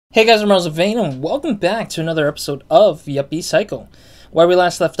Hey guys, I'm RozaldVaneGAME and welcome back to another episode of Yuppie Psycho. Where we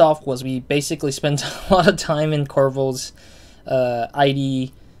last left off was we basically spent a lot of time in Corvo's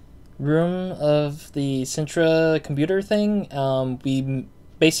ID room of the Sintra computer thing. We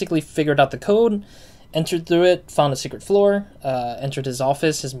basically figured out the code, entered through it, found a secret floor, entered his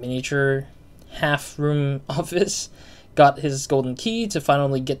office, his miniature half-room office, got his golden key to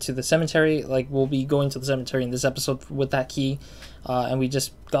finally get to the cemetery. Like, we'll be going to the cemetery in this episode with that key. And we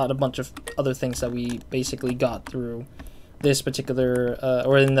just got a bunch of other things that we basically got through this particular,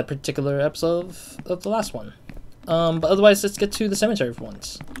 or in the particular episode of the last one. But otherwise, let's get to the cemetery for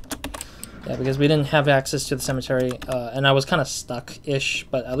once. Yeah, because we didn't have access to the cemetery, and I was kind of stuck-ish,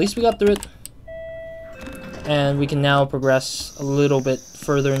 but at least we got through it. And we can now progress a little bit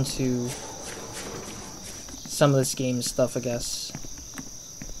further into some of this game stuff, I guess.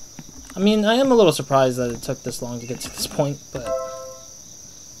 I mean, I am a little surprised that it took this long to get to this point, but...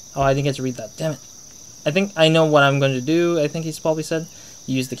 Oh, I didn't get to read that. Damn it. I think I know what I'm going to do, I think he's probably said.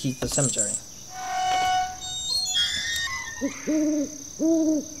 Use the key to the cemetery.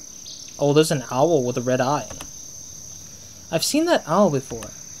 Oh, there's an owl with a red eye. I've seen that owl before.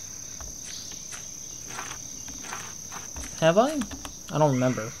 Have I? I don't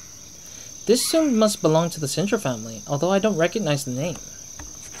remember. This tomb must belong to the Sintra family, although I don't recognize the name.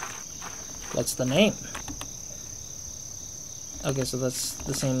 What's the name? Okay, so that's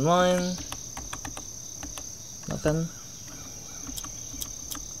the same line. Nothing.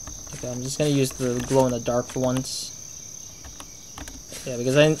 Okay, I'm just gonna use the glow in the dark for once. Yeah,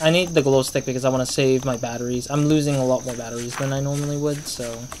 because I need the glow stick because I want to save my batteries. I'm losing a lot more batteries than I normally would,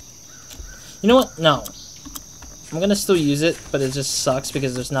 so... You know what? No. I'm gonna still use it, but it just sucks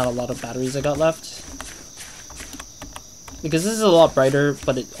because there's not a lot of batteries I got left. Because this is a lot brighter,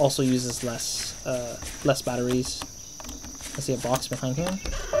 but it also uses less batteries. I see a box behind here.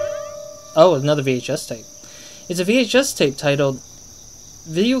 Oh, another VHS tape. It's a VHS tape titled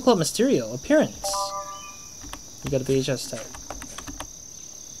Video Club Mysterio Appearance. You got a VHS tape.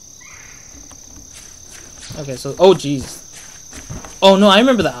 Okay, so... Oh, jeez. Oh, no, I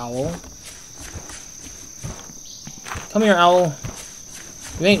remember the owl. Come here, owl.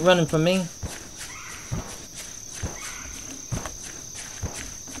 You ain't running from me.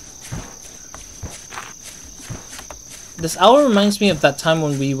 This owl reminds me of that time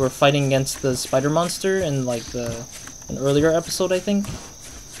when we were fighting against the spider monster in like an earlier episode, I think.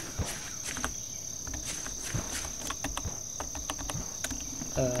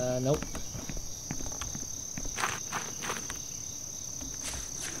 Nope.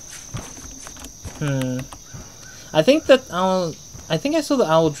 I think that owl... I think I saw the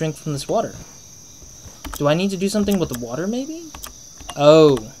owl drink from this water. Do I need to do something with the water, maybe?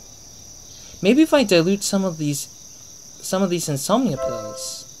 Oh. Maybe if I dilute some of these insomnia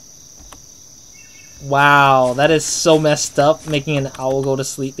pills. Wow, that is so messed up, making an owl go to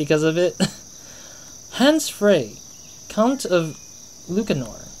sleep because of it. Hans Frey, Count of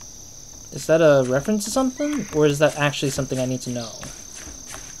Lucanor. Is that a reference to something? Or is that actually something I need to know?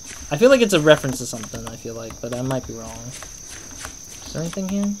 I feel like it's a reference to something, I feel like, but I might be wrong. Is there anything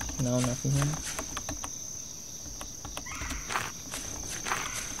here? No, nothing here.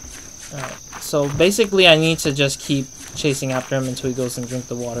 Alright, so basically I need to just keep chasing after him until he goes and drink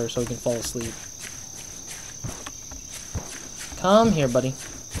the water so he can fall asleep. Come here, buddy.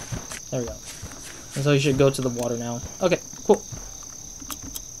 There we go. And so he should go to the water now. Okay, cool.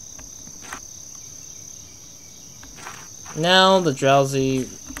 Now the drowsiness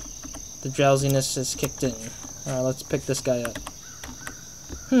is kicked in. Alright, let's pick this guy up.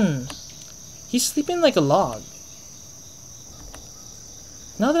 He's sleeping like a log.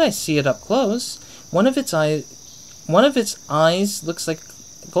 Now that I see it up close, one of its eyes looks like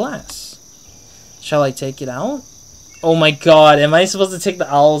glass. Shall I take it out? Oh my god, am I supposed to take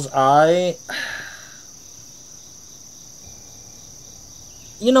the owl's eye?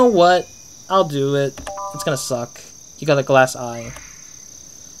 You know what? I'll do it. It's gonna suck. You got a glass eye.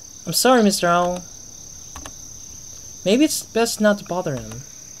 I'm sorry, Mr. Owl. Maybe it's best not to bother him.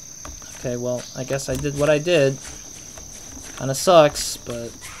 Okay, well, I guess I did what I did. Kinda sucks,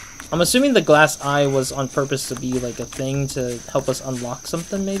 but... I'm assuming the glass eye was on purpose to be like a thing to help us unlock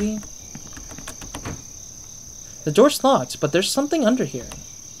something, maybe? The door's locked, but there's something under here.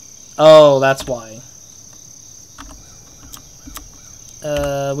 Oh, that's why.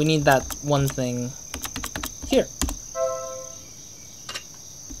 We need that one thing. Here.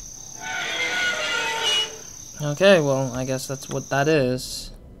 Okay, well, I guess that's what that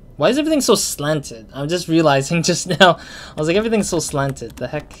is. Why is everything so slanted? I'm just realizing just now. I was like, everything's so slanted. The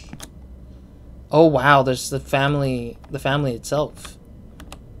heck? Oh wow, there's the family itself.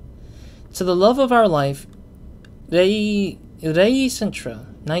 To the love of our life, Rei Sintra,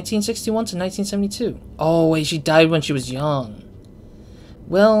 1961 to 1972. Oh, wait, she died when she was young.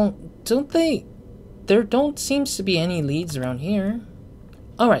 Well, there don't seems to be any leads around here.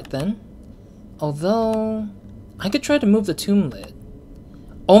 Alright then. Although, I could try to move the tomb lid.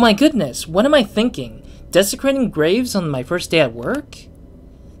 Oh my goodness, what am I thinking? Desecrating graves on my first day at work?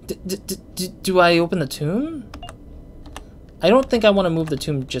 Do I open the tomb? I don't think I want to move the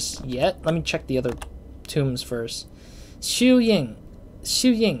tomb just yet. Let me check the other tombs first. Xu Ying,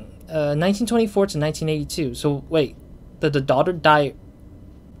 1924 to 1982. So wait, did the daughter die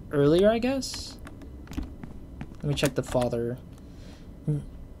earlier, I guess? Let me check the father.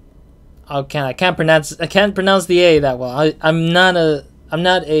 Okay, I can't pronounce the A that well. I'm not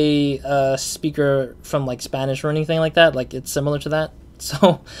a speaker from like Spanish or anything like that. Like it's similar to that,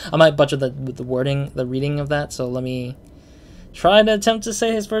 so I might butcher the wording, the reading of that. So let me try to attempt to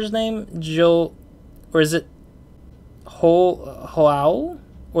say his first name, Joe, or is it Hoao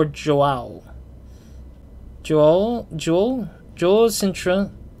or Joao? Joel Sintra,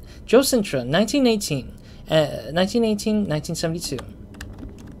 1918, 1972.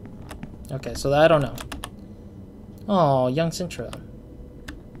 Okay, so I don't know. Oh, young Sintra.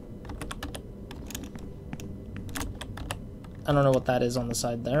 I don't know what that is on the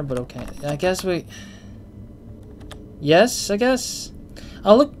side there, but okay. I guess we... Yes, I guess.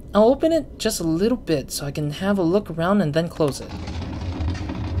 I'll open it just a little bit so I can have a look around and then close it.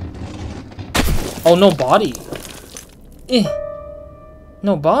 Oh, no body.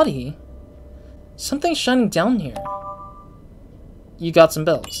 No body? Something's shining down here. You got some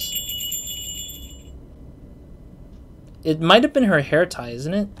bells. It might have been her hair tie,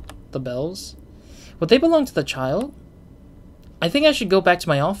 isn't it? The bells. Would they belong to the child? I think I should go back to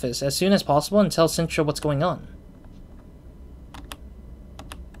my office as soon as possible and tell Sintra what's going on.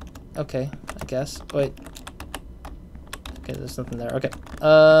 Okay, I guess. Wait. Okay, there's nothing there. Okay.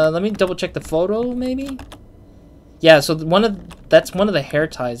 Let me double check the photo, maybe? Yeah, so that's one of the hair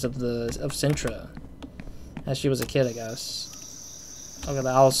ties of Sintra. As she was a kid, I guess. Okay, the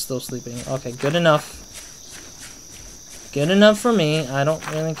owl's still sleeping. Okay, good enough. Good enough for me. I don't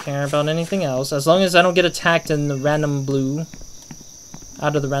really care about anything else. As long as I don't get attacked in the random blue.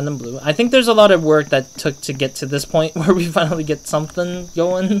 Out of the random blue. I think there's a lot of work that took to get to this point where we finally get something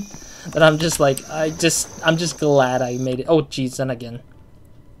going. That I'm just like, I'm just glad I made it. Oh, jeez, then again.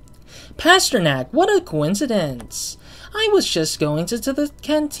 Pasternak, what a coincidence. I was just going to the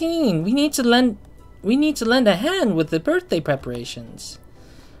canteen. We need to lend a hand with the birthday preparations.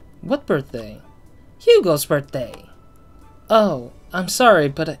 What birthday? Hugo's birthday. Oh, I'm sorry,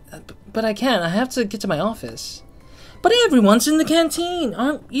 but I can't. I have to get to my office. But everyone's in the canteen.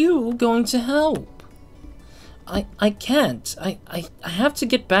 Aren't you going to help? I can't. I have to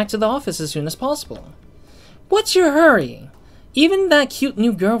get back to the office as soon as possible. What's your hurry? Even that cute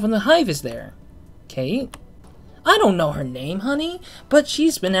new girl from the Hive is there. Kate? I don't know her name, honey, but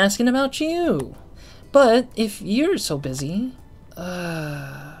she's been asking about you. But if you're so busy...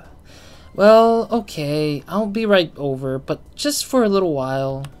 Well, okay, I'll be right over, but just for a little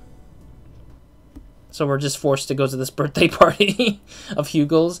while. So we're just forced to go to this birthday party of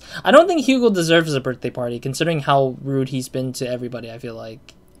Hugo's. I don't think Hugo deserves a birthday party, considering how rude he's been to everybody, I feel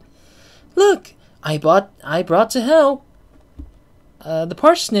like. Look, I brought to help. The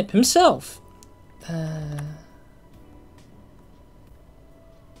parsnip himself.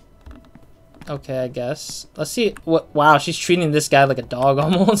 Okay, I guess. Let's see what... Wow, she's treating this guy like a dog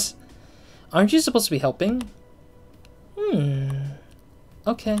almost. Aren't you supposed to be helping?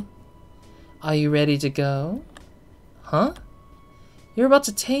 Okay. Are you ready to go? Huh? You're about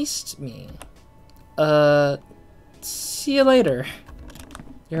to taste me. See you later.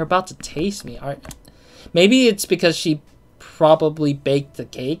 You're about to taste me. Maybe it's because she probably baked the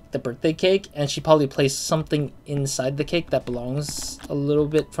cake, the birthday cake, and she probably placed something inside the cake that belongs a little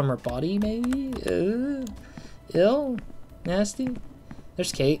bit from her body, maybe? Ill? Nasty?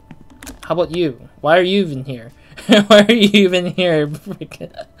 There's Kate. How about you? Why are you even here? Why are you even here?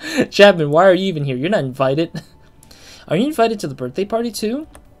 Chapman, why are you even here? You're not invited. Are you invited to the birthday party too?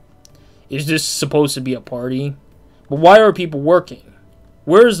 Is this supposed to be a party? But why are people working?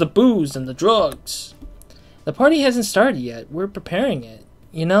 Where's the booze and the drugs? The party hasn't started yet. We're preparing it.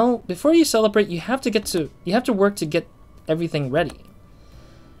 You know, before you celebrate, you have to work to get everything ready.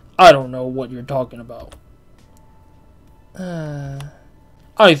 I don't know what you're talking about.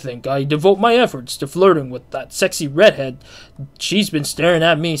 I think I devote my efforts to flirting with that sexy redhead. She's been staring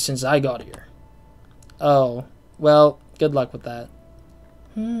at me since I got here. Oh, well, good luck with that.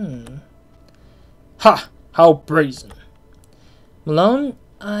 Ha! How brazen. Malone,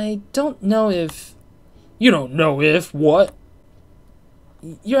 I don't know if... You don't know if what?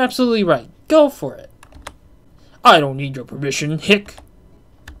 You're absolutely right. Go for it. I don't need your permission, hick.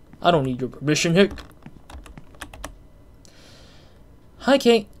 I don't need your permission, hick. Hi,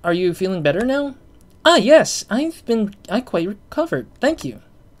 Kate. Are you feeling better now? Ah, yes. I quite recovered. Thank you.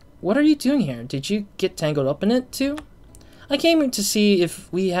 What are you doing here? Did you get tangled up in it, too? I came to see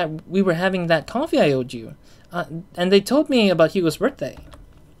if we were having that coffee I owed you. And they told me about Hugo's birthday.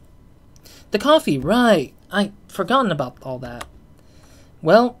 The coffee, right. I'd forgotten about all that.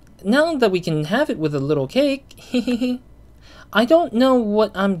 Well, now that we can have it with a little cake, I don't know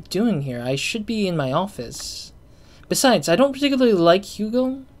what I'm doing here. I should be in my office. Besides, I don't particularly like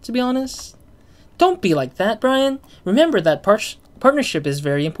Hugo, to be honest. Don't be like that, Brian. Remember that partnership is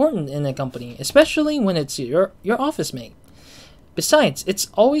very important in a company, especially when it's your office mate. Besides, it's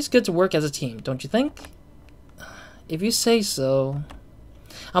always good to work as a team, don't you think? If you say so.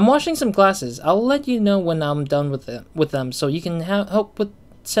 I'm washing some glasses. I'll let you know when I'm done with them so you can help with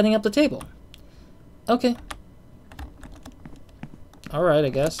setting up the table. Okay. Alright, I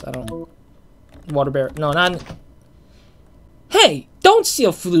guess. I don't... Water bear... No, not... Hey! Don't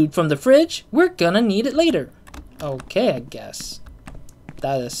steal food from the fridge! We're gonna need it later. Okay, I guess.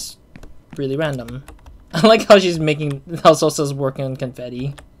 That is really random. I like how she's making... How Sosa's working on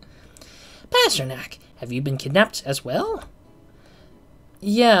confetti. Pasternak, have you been kidnapped as well?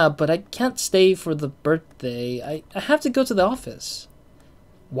 Yeah, but I can't stay for the birthday. I have to go to the office.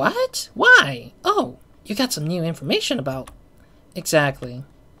 What? Why? Oh, you got some new information about... Exactly.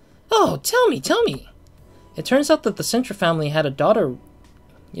 Oh, tell me. It turns out that the Sintra family had a daughter...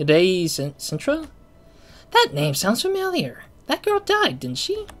 Yuppie Sintra? That name sounds familiar. That girl died, didn't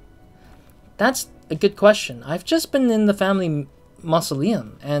she? That's a good question. I've just been in the family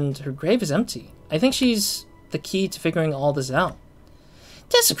mausoleum, and her grave is empty. I think she's the key to figuring all this out.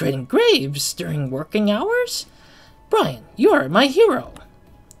 Desecrating graves during working hours? Brian, you are my hero.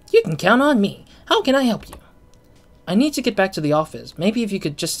 You can count on me. How can I help you? I need to get back to the office. Maybe if you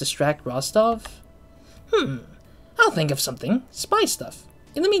could just distract Rostov? I'll think of something. Spy stuff.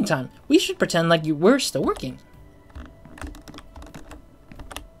 In the meantime, we should pretend like we're still working.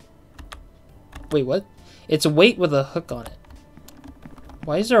 Wait, what? It's a weight with a hook on it.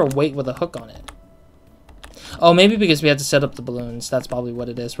 Why is there a weight with a hook on it? Oh, maybe because we had to set up the balloons. That's probably what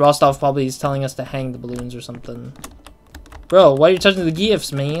it is. Rostov probably is telling us to hang the balloons or something. Bro, why are you touching the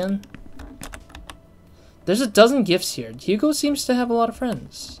gifts, man? There's a dozen gifts here. Hugo seems to have a lot of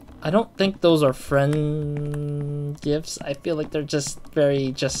friends. I don't think those are friend gifts. I feel like they're just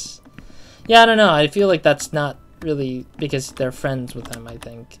very Yeah, I don't know. I feel like that's not really because they're friends with him, I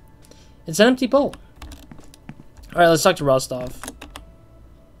think. It's an empty bowl. Alright, let's talk to Rostov.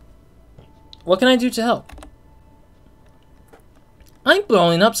 What can I do to help? I'm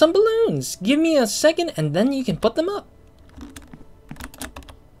blowing up some balloons. Give me a second and then you can put them up.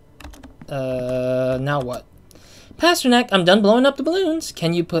 Now what? Pasternak, I'm done blowing up the balloons.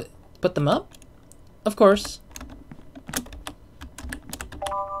 Can you put them up? Of course.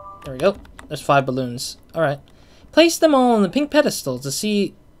 There we go. There's 5 balloons. Alright. Place them all on the pink pedestal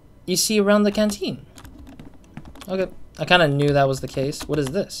you see around the canteen. Okay. I kind of knew that was the case. What is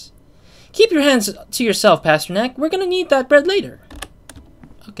this? Keep your hands to yourself, Pasternak. We're gonna need that bread later.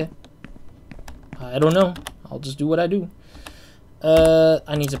 Okay. I don't know. I'll just do what I do.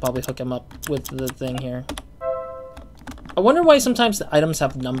 I need to probably hook him up with the thing here. I wonder why sometimes the items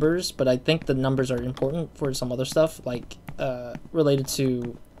have numbers, but I think the numbers are important for some other stuff, like, related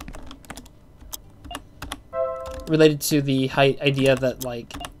to the idea that,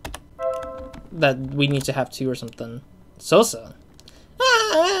 like, that we need to have 2 or something. Sosa.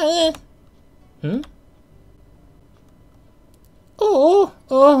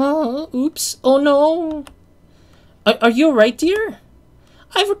 Oops. Oh no. Are you alright, dear?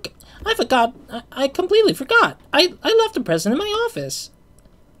 I forgot. I completely forgot. I left a present in my office.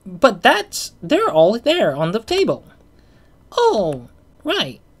 But they're all there on the table. Oh,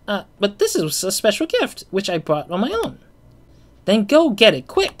 right. But this is a special gift, which I brought on my own. Then go get it,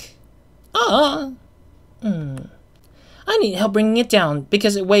 quick. I need help bringing it down,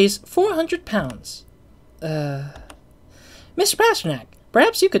 because it weighs 400 pounds. Mr. Pasternak,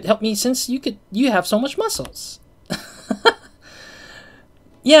 perhaps you could help me since you have so much muscles.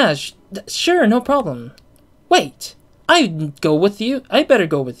 Yeah, sure, no problem. Wait, I'd go with you. I better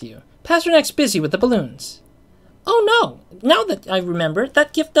go with you. Pasternak's busy with the balloons. Oh no, now that I remember,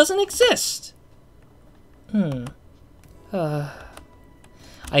 that gift doesn't exist. I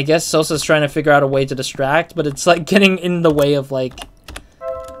guess Sosa's trying to figure out a way to distract, but it's like getting in the way of like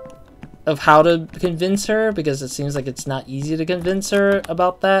of how to convince her, because it seems like it's not easy to convince her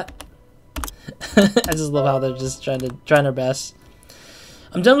about that. I just love how they're just trying their best.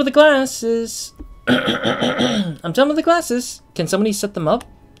 I'm done with the glasses. I'm done with the glasses. Can somebody set them up?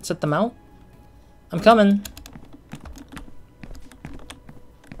 Set them out? I'm coming.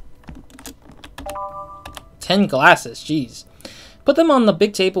 $10 glasses, jeez. Put them on the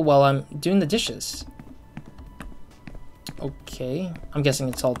big table while I'm doing the dishes. Okay, I'm guessing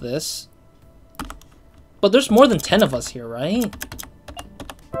it's all this. But there's more than 10 of us here, right?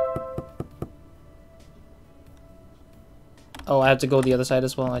 Oh, I have to go the other side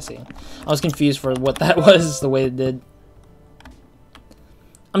as well, I see. I was confused for what that was, the way it did.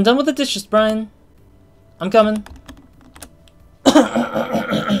 I'm done with the dishes, Brian. I'm coming.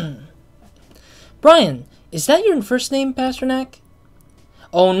 Brian, is that your first name, Pasternak?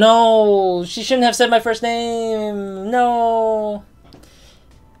 Oh no, she shouldn't have said my first name. No.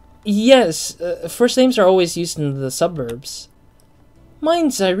 Yes, first names are always used in the suburbs.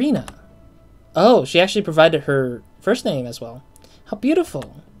 Mine's Irina. Oh, she actually provided her first name as well. How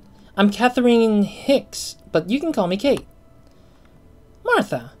beautiful. I'm Catherine Hicks, but you can call me Kate.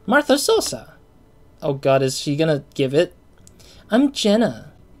 Martha Sosa. Oh god, is she gonna give it? I'm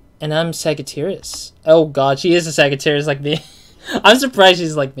Jenna, and I'm Sagittarius. Oh god, she is a Sagittarius like me. I'm surprised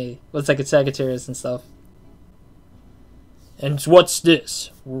she's like me, with like a Sagittarius and stuff. And what's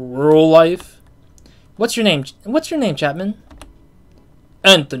this? Rural life? What's your name? What's your name, Chapman?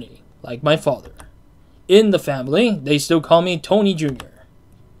 Anthony, like my father. In the family, they still call me Tony Jr.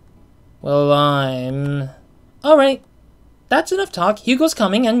 Well, I'm... Alright. That's enough talk. Hugo's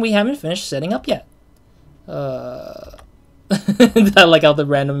coming, and we haven't finished setting up yet. I like how the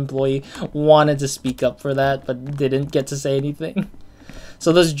random employee wanted to speak up for that, but didn't get to say anything.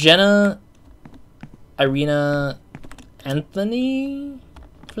 So there's Jenna, Irina, Anthony,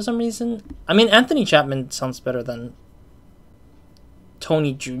 for some reason. I mean, Anthony Chapman sounds better than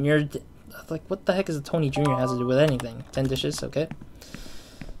Tony Jr. Like, what the heck is a Tony Jr. has to do with anything? 10 dishes, okay.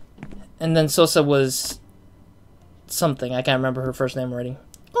 And then Sosa was something. I can't remember her first name already.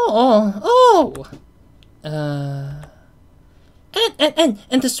 Oh! And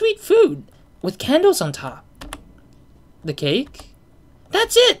the sweet food with candles on top. The cake?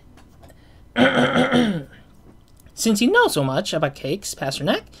 That's it! Since you know so much about cakes,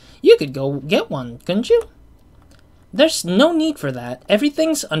 Pasternak, you could go get one, couldn't you? There's no need for that.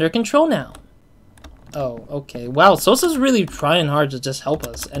 Everything's under control now. Oh, okay. Wow, Sosa's really trying hard to just help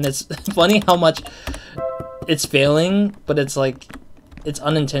us. And it's funny how much it's failing, but it's like, it's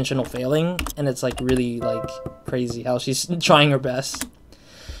unintentional failing. And it's like really like crazy how she's trying her best.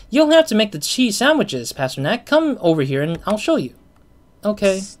 You'll have to make the cheese sandwiches, Pasternak. Come over here and I'll show you.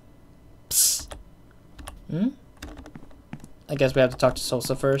 Okay. Psst. I guess we have to talk to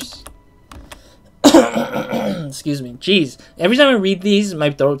Sosa first. Excuse me. Jeez. Every time I read these,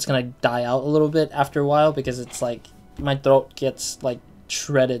 my throat's gonna die out a little bit after a while because it's like my throat gets like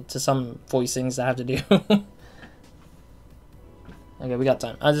shredded to some voicings I have to do. Okay, we got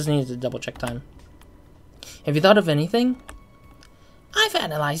time. I just needed to double check time. Have you thought of anything? I've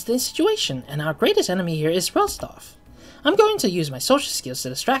analyzed the situation, and our greatest enemy here is Rostov. I'm going to use my social skills to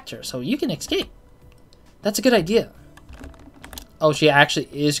distract her so you can escape. That's a good idea. Oh, she actually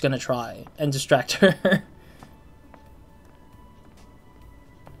is going to try and distract her.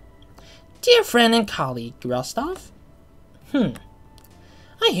 Dear friend and colleague, Rostov. I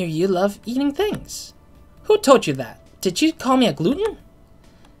hear you love eating things. Who told you that? Did you call me a glutton?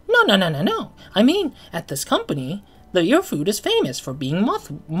 No. I mean, at this company, your food is famous for being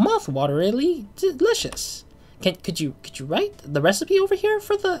mouth-wateringly delicious. Could you write the recipe over here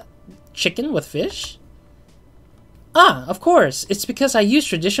for the chicken with fish? Ah, of course. It's because I use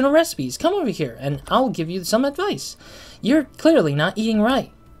traditional recipes. Come over here, and I'll give you some advice. You're clearly not eating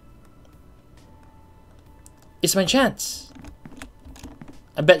right. It's my chance.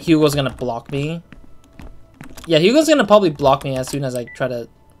 I bet Hugo's gonna block me. Yeah, Hugo's gonna probably block me as soon as I try to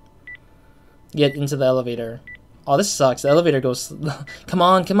get into the elevator. Oh, this sucks. The elevator goes... Come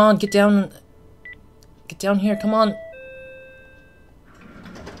on, get down. Get down here, come on.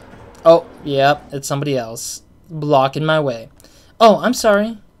 Oh, yep, it's somebody else. Blocking my way. Oh, I'm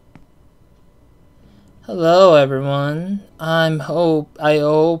sorry. Hello, everyone. I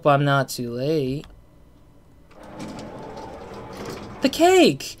hope I'm not too late. The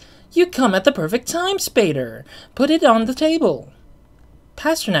cake! You come at the perfect time, Spader. Put it on the table.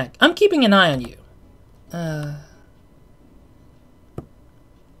 Pasternak, I'm keeping an eye on you.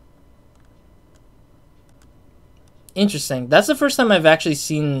 Interesting. That's the first time I've actually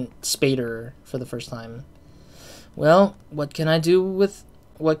seen Spader for the first time. Well, what can I do with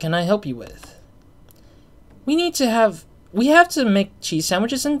What can I help you with? We have to make cheese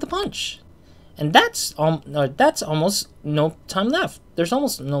sandwiches in the punch. And that's almost no time left. There's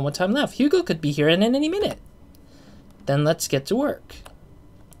almost no more time left. Hugo could be here in any minute. Then let's get to work.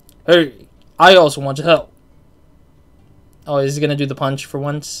 Hey, I also want to help. Oh, is he gonna do the punch for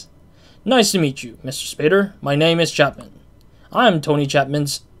once? Nice to meet you, Mr. Spader. My name is Chapman. I'm Tony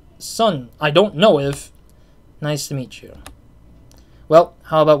Chapman's son. I don't know if... Nice to meet you. Well,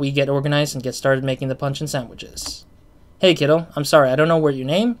 how about we get organized and get started making the punch and sandwiches? Hey, kiddo. I'm sorry, I don't know what your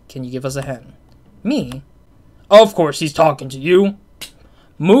name. Can you give us a hand? Me? Of course he's talking to you.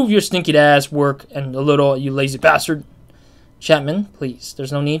 Move your stinky ass work and a little, you lazy bastard. Chapman, please.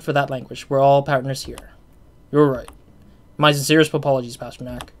 There's no need for that language. We're all partners here. You're right. My sincerest apologies,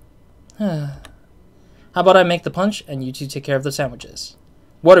 Pasternak. How about I make the punch and you two take care of the sandwiches?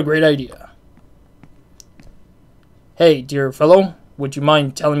 What a great idea. Hey, dear fellow, would you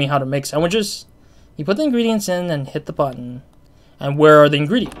mind telling me how to make sandwiches? You put the ingredients in and hit the button. And where are the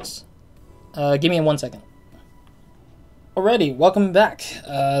ingredients? Give me 1 second. Alrighty, welcome back.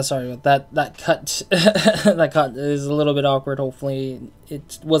 Sorry about that cut. That cut is a little bit awkward. Hopefully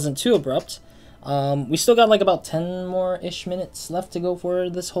it wasn't too abrupt. We still got like about 10 more-ish minutes left to go for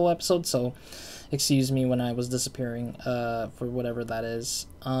this whole episode, so excuse me when I was disappearing for whatever that is.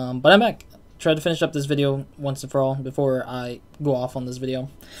 But I'm back. Try to finish up this video once and for all before I go off on this video.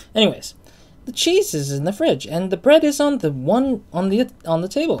 Anyways, the cheese is in the fridge and the bread is on the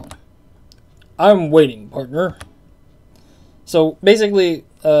table. I'm waiting, partner. So basically,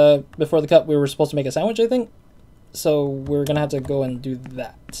 before the cut, we were supposed to make a sandwich, I think. So we're gonna have to go and do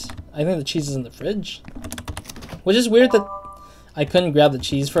that. I think the cheese is in the fridge, which is weird that I couldn't grab the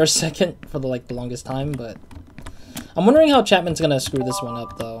cheese for a second for the longest time. But I'm wondering how Chapman's gonna screw this one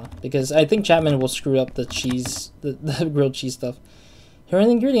up though, because I think Chapman will screw up the cheese, the grilled cheese stuff. Here are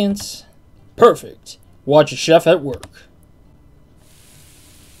the ingredients. Perfect. Watch a chef at work.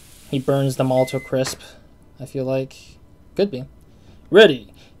 He burns them all to a crisp, I feel like. Could be.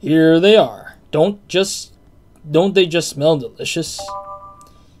 Ready. Here they are. Don't they just smell delicious?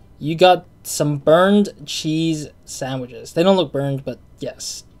 You got some burned cheese sandwiches. They don't look burned, but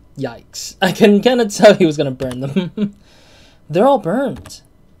yes. Yikes. I can kind of tell he was going to burn them. They're all burned.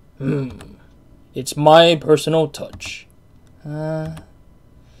 It's my personal touch.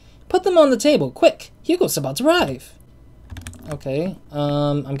 Put them on the table, quick. Hugo's about to arrive. Okay,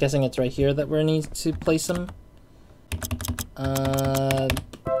 I'm guessing it's right here that we need to place them.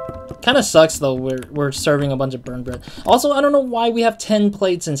 Kind of sucks though. We're serving a bunch of burned bread. Also, I don't know why we have 10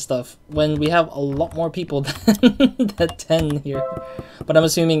 plates and stuff when we have a lot more people than 10 here. But I'm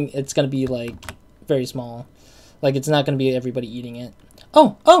assuming it's gonna be like very small. Like it's not gonna be everybody eating it.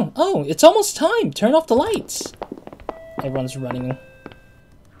 Oh! It's almost time. Turn off the lights. Everyone's running.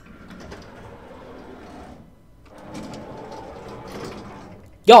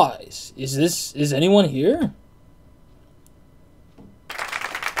 Guys, is anyone here?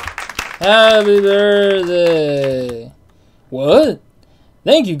 Happy birthday! What?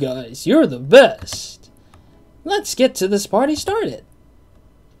 Thank you guys, you're the best. Let's get to this party started.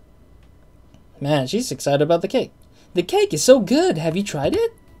 Man, she's excited about the cake. The cake is so good, have you tried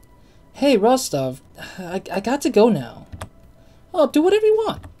it? Hey, Rostov, I got to go now. Oh, do whatever you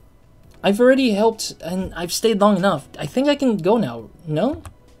want. I've already helped and I've stayed long enough. I think I can go now, no?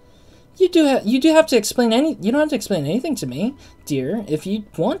 You do have to explain you don't have to explain anything to me, dear. If you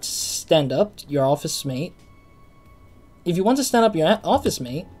want to stand up your office mate.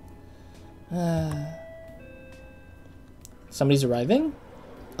 Somebody's arriving?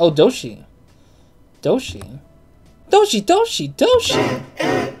 Oh, Doshi. Doshi.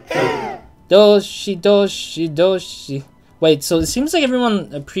 Wait, so it seems like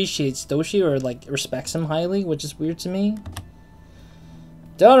everyone appreciates Doshi or like respects him highly, which is weird to me.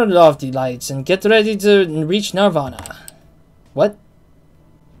 Turn off the lights and get ready to reach Nirvana. What?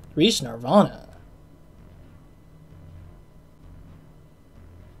 Reach Nirvana?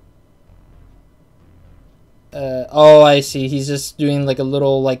 Oh, I see. He's just doing like a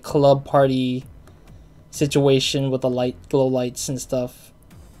little like club party situation with the glow lights and stuff.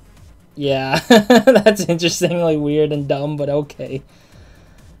 Yeah, that's interestingly weird and dumb, but okay.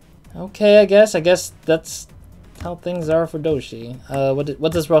 Okay, I guess that's how things are for Doshi.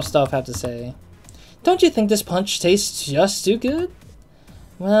 What does Rostov have to say? Don't you think this punch tastes just too good?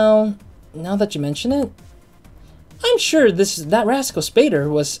 Well, now that you mention it, I'm sure that rascal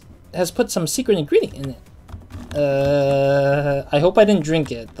Spader has put some secret ingredient in it. I hope I didn't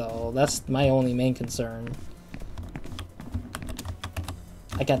drink it though. That's my only main concern.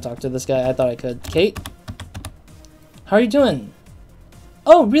 I can't talk to this guy. I thought I could. Kate? How are you doing?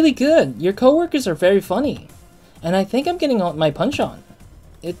 Oh, really good. Your coworkers are very funny. And I think I'm getting my punch on.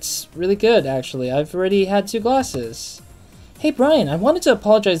 It's really good, actually. I've already had 2 glasses. Hey, Brian, I wanted to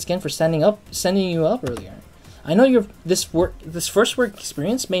apologize again for sending you up earlier. I know this first work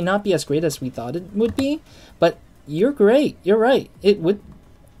experience may not be as great as we thought it would be, but you're great. You're right. It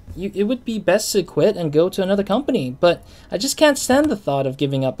would be best to quit and go to another company, but I just can't stand the thought of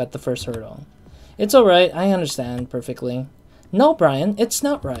giving up at the first hurdle. It's alright, I understand perfectly. No, Brian, it's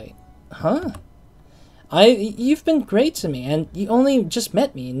not right. Huh? You've been great to me, and you only just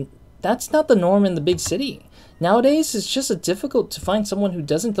met me. That's not the norm in the big city. Nowadays, it's just difficult to find someone who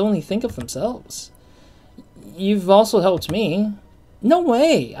doesn't only think of themselves. You've also helped me. No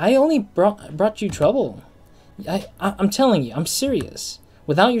way, I only brought you trouble. I'm telling you, I'm serious.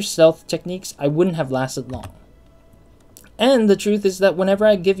 Without your stealth techniques, I wouldn't have lasted long. And the truth is that whenever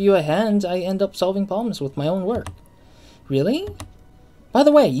I give you a hand, I end up solving problems with my own work. Really? By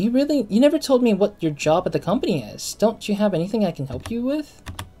the way, you never told me what your job at the company is. Don't you have anything I can help you with?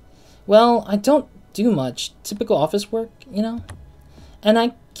 Well, I don't do much. Typical office work, you know? And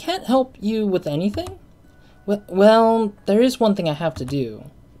I can't help you with anything? Well, there is one thing I have to do.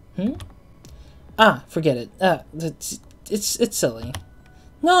 Forget it. It's silly.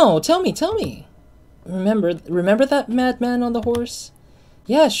 No, tell me. Remember that madman on the horse?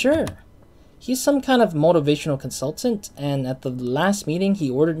 Yeah, sure. He's some kind of motivational consultant, and at the last meeting he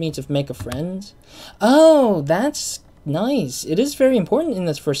ordered me to make a friend. Oh, that's nice. It is very important in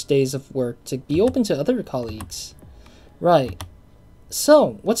the first days of work to be open to other colleagues. Right.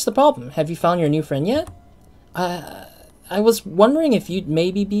 So, what's the problem? Have you found your new friend yet? I was wondering if you'd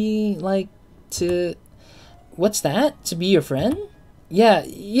maybe be, like, to... What's that? To be your friend?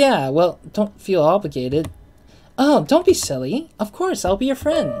 Yeah, well, don't feel obligated. Oh, don't be silly. Of course, I'll be your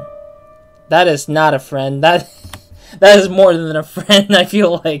friend. That is not a friend. That is more than a friend, I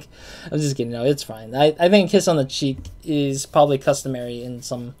feel like. I'm just kidding. No, it's fine. I think a kiss on the cheek is probably customary in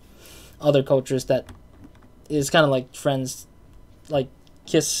some other cultures that is kind of like friends, like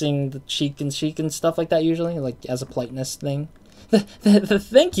kissing the cheek and stuff like that usually, like as a politeness thing.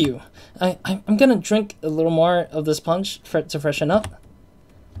 Thank you. I'm gonna drink a little more of this punch to freshen up.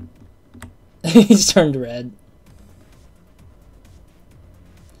 He's turned red.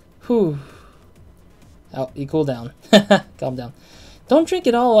 Whew. Oh, you cool down. Calm down. Don't drink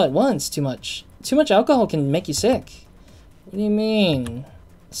it all at once too much. Too much alcohol can make you sick. What do you mean?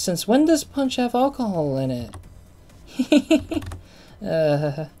 Since when does punch have alcohol in it?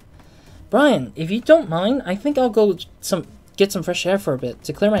 Brian, if you don't mind, I think I'll go get some fresh air for a bit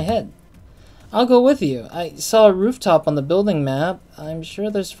to clear my head. I'll go with you. I saw a rooftop on the building map. I'm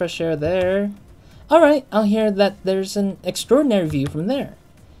sure there's fresh air there. Alright, I'll hear that there's an extraordinary view from there.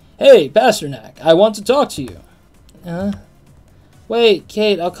 Hey, Pasternak, I want to talk to you. Wait,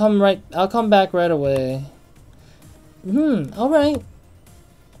 Kate, I'll come back right away. Alright.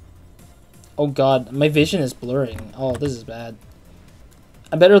 Oh god, my vision is blurring. Oh, this is bad.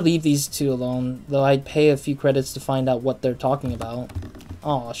 I better leave these two alone, though I'd pay a few credits to find out what they're talking about.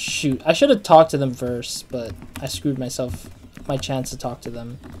 Oh shoot, I should have talked to them first, but I screwed my chance to talk to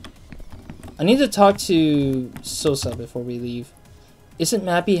them. I need to talk to Sosa before we leave. Isn't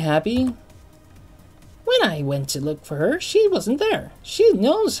Mappy happy? When I went to look for her, she wasn't there. She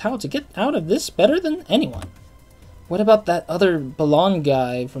knows how to get out of this better than anyone. What about that other blonde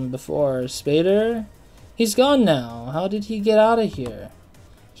guy from before, Spader? He's gone now. How did he get out of here?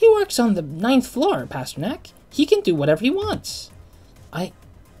 He works on the 9th floor, Pasternak. He can do whatever he wants. I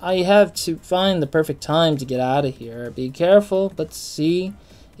have to find the perfect time to get out of here. Be careful, but see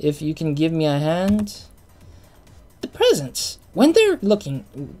if you can give me a hand. The presents. When they're looking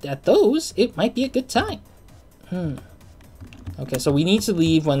at those, it might be a good time. Okay, so we need to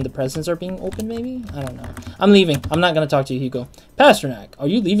leave when the presents are being opened, maybe? I don't know. I'm leaving. I'm not going to talk to you, Hugo. Pasternak, are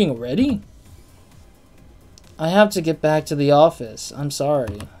you leaving already? I have to get back to the office. I'm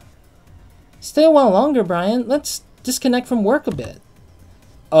sorry. Stay a while longer, Brian. Let's disconnect from work a bit.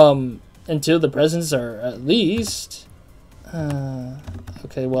 Until the presents are at least...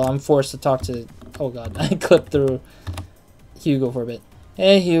 okay, well, I'm forced to talk to... Oh, God. I clipped through Hugo for a bit.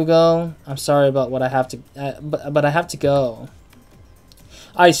 Hey, Hugo. I'm sorry about what I have to... but I have to go.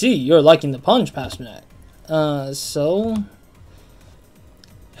 I see. You're liking the punch, Pasternak. So...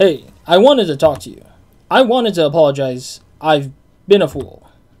 Hey, I wanted to talk to you. I wanted to apologize. I've been a fool.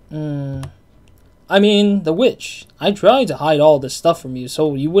 I mean, the witch. I tried to hide all this stuff from you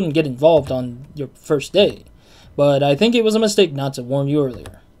so you wouldn't get involved on your first day. But I think it was a mistake not to warn you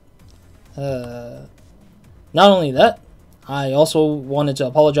earlier. Not only that, I also wanted to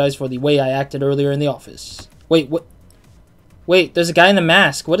apologize for the way I acted earlier in the office. Wait, what? Wait, there's a guy in the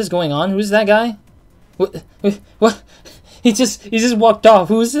mask. What is going on? Who's that guy? What? He just walked off.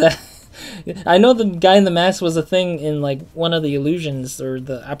 Who's that? I know the guy in the mask was a thing in like one of the illusions or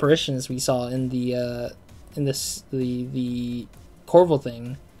the apparitions we saw in the the Corval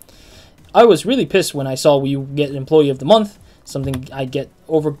thing. I was really pissed when I saw we get Employee of the Month, something I get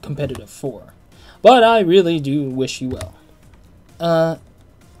over competitive for. But I really do wish you well.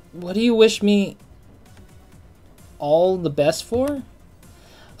 What do you wish me all the best for?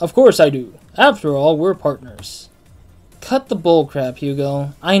 Of course I do. After all, we're partners. Cut the bullcrap,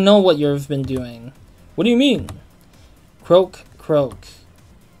 Hugo. I know what you've been doing. What do you mean? Croak, croak.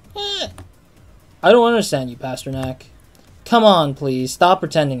 I don't understand you, Pasternak. Come on, please. Stop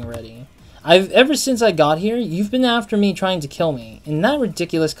pretending already. Ever since I got here, you've been after me trying to kill me in that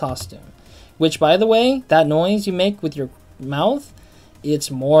ridiculous costume. Which, by the way, that noise you make with your mouth, it's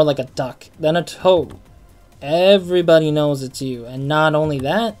more like a duck than a toad. Everybody knows it's you, and not only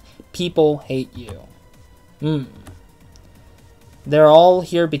that, people hate you. They're all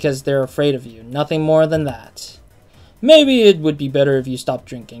here because they're afraid of you, nothing more than that. Maybe it would be better if you stopped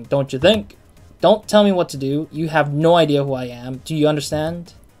drinking, don't you think? Don't tell me what to do, you have no idea who I am, do you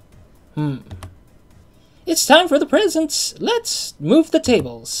understand? It's time for the presents, let's move the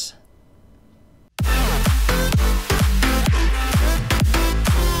tables.